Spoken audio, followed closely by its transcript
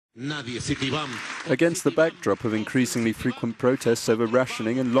Against the backdrop of increasingly frequent protests over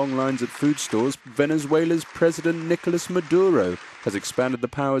rationing and long lines at food stores, Venezuela's President Nicolas Maduro has expanded the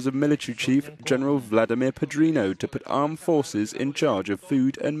powers of military chief General Vladimir Padrino to put armed forces in charge of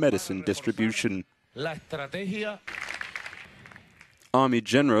food and medicine distribution. Army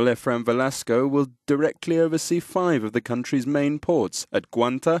General Efrain Velasco will directly oversee 5 of the country's main ports at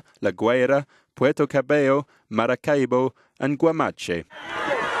Guanta, La Guaira, Puerto Cabello, Maracaibo and Guamache.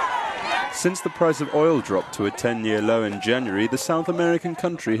 Since the price of oil dropped to a 10-year low in January, the South American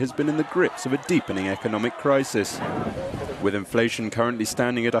country has been in the grips of a deepening economic crisis. With inflation currently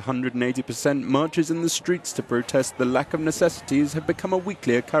standing at 180%, marches in the streets to protest the lack of necessities have become a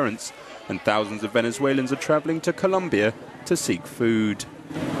weekly occurrence, and thousands of Venezuelans are traveling to Colombia to seek food.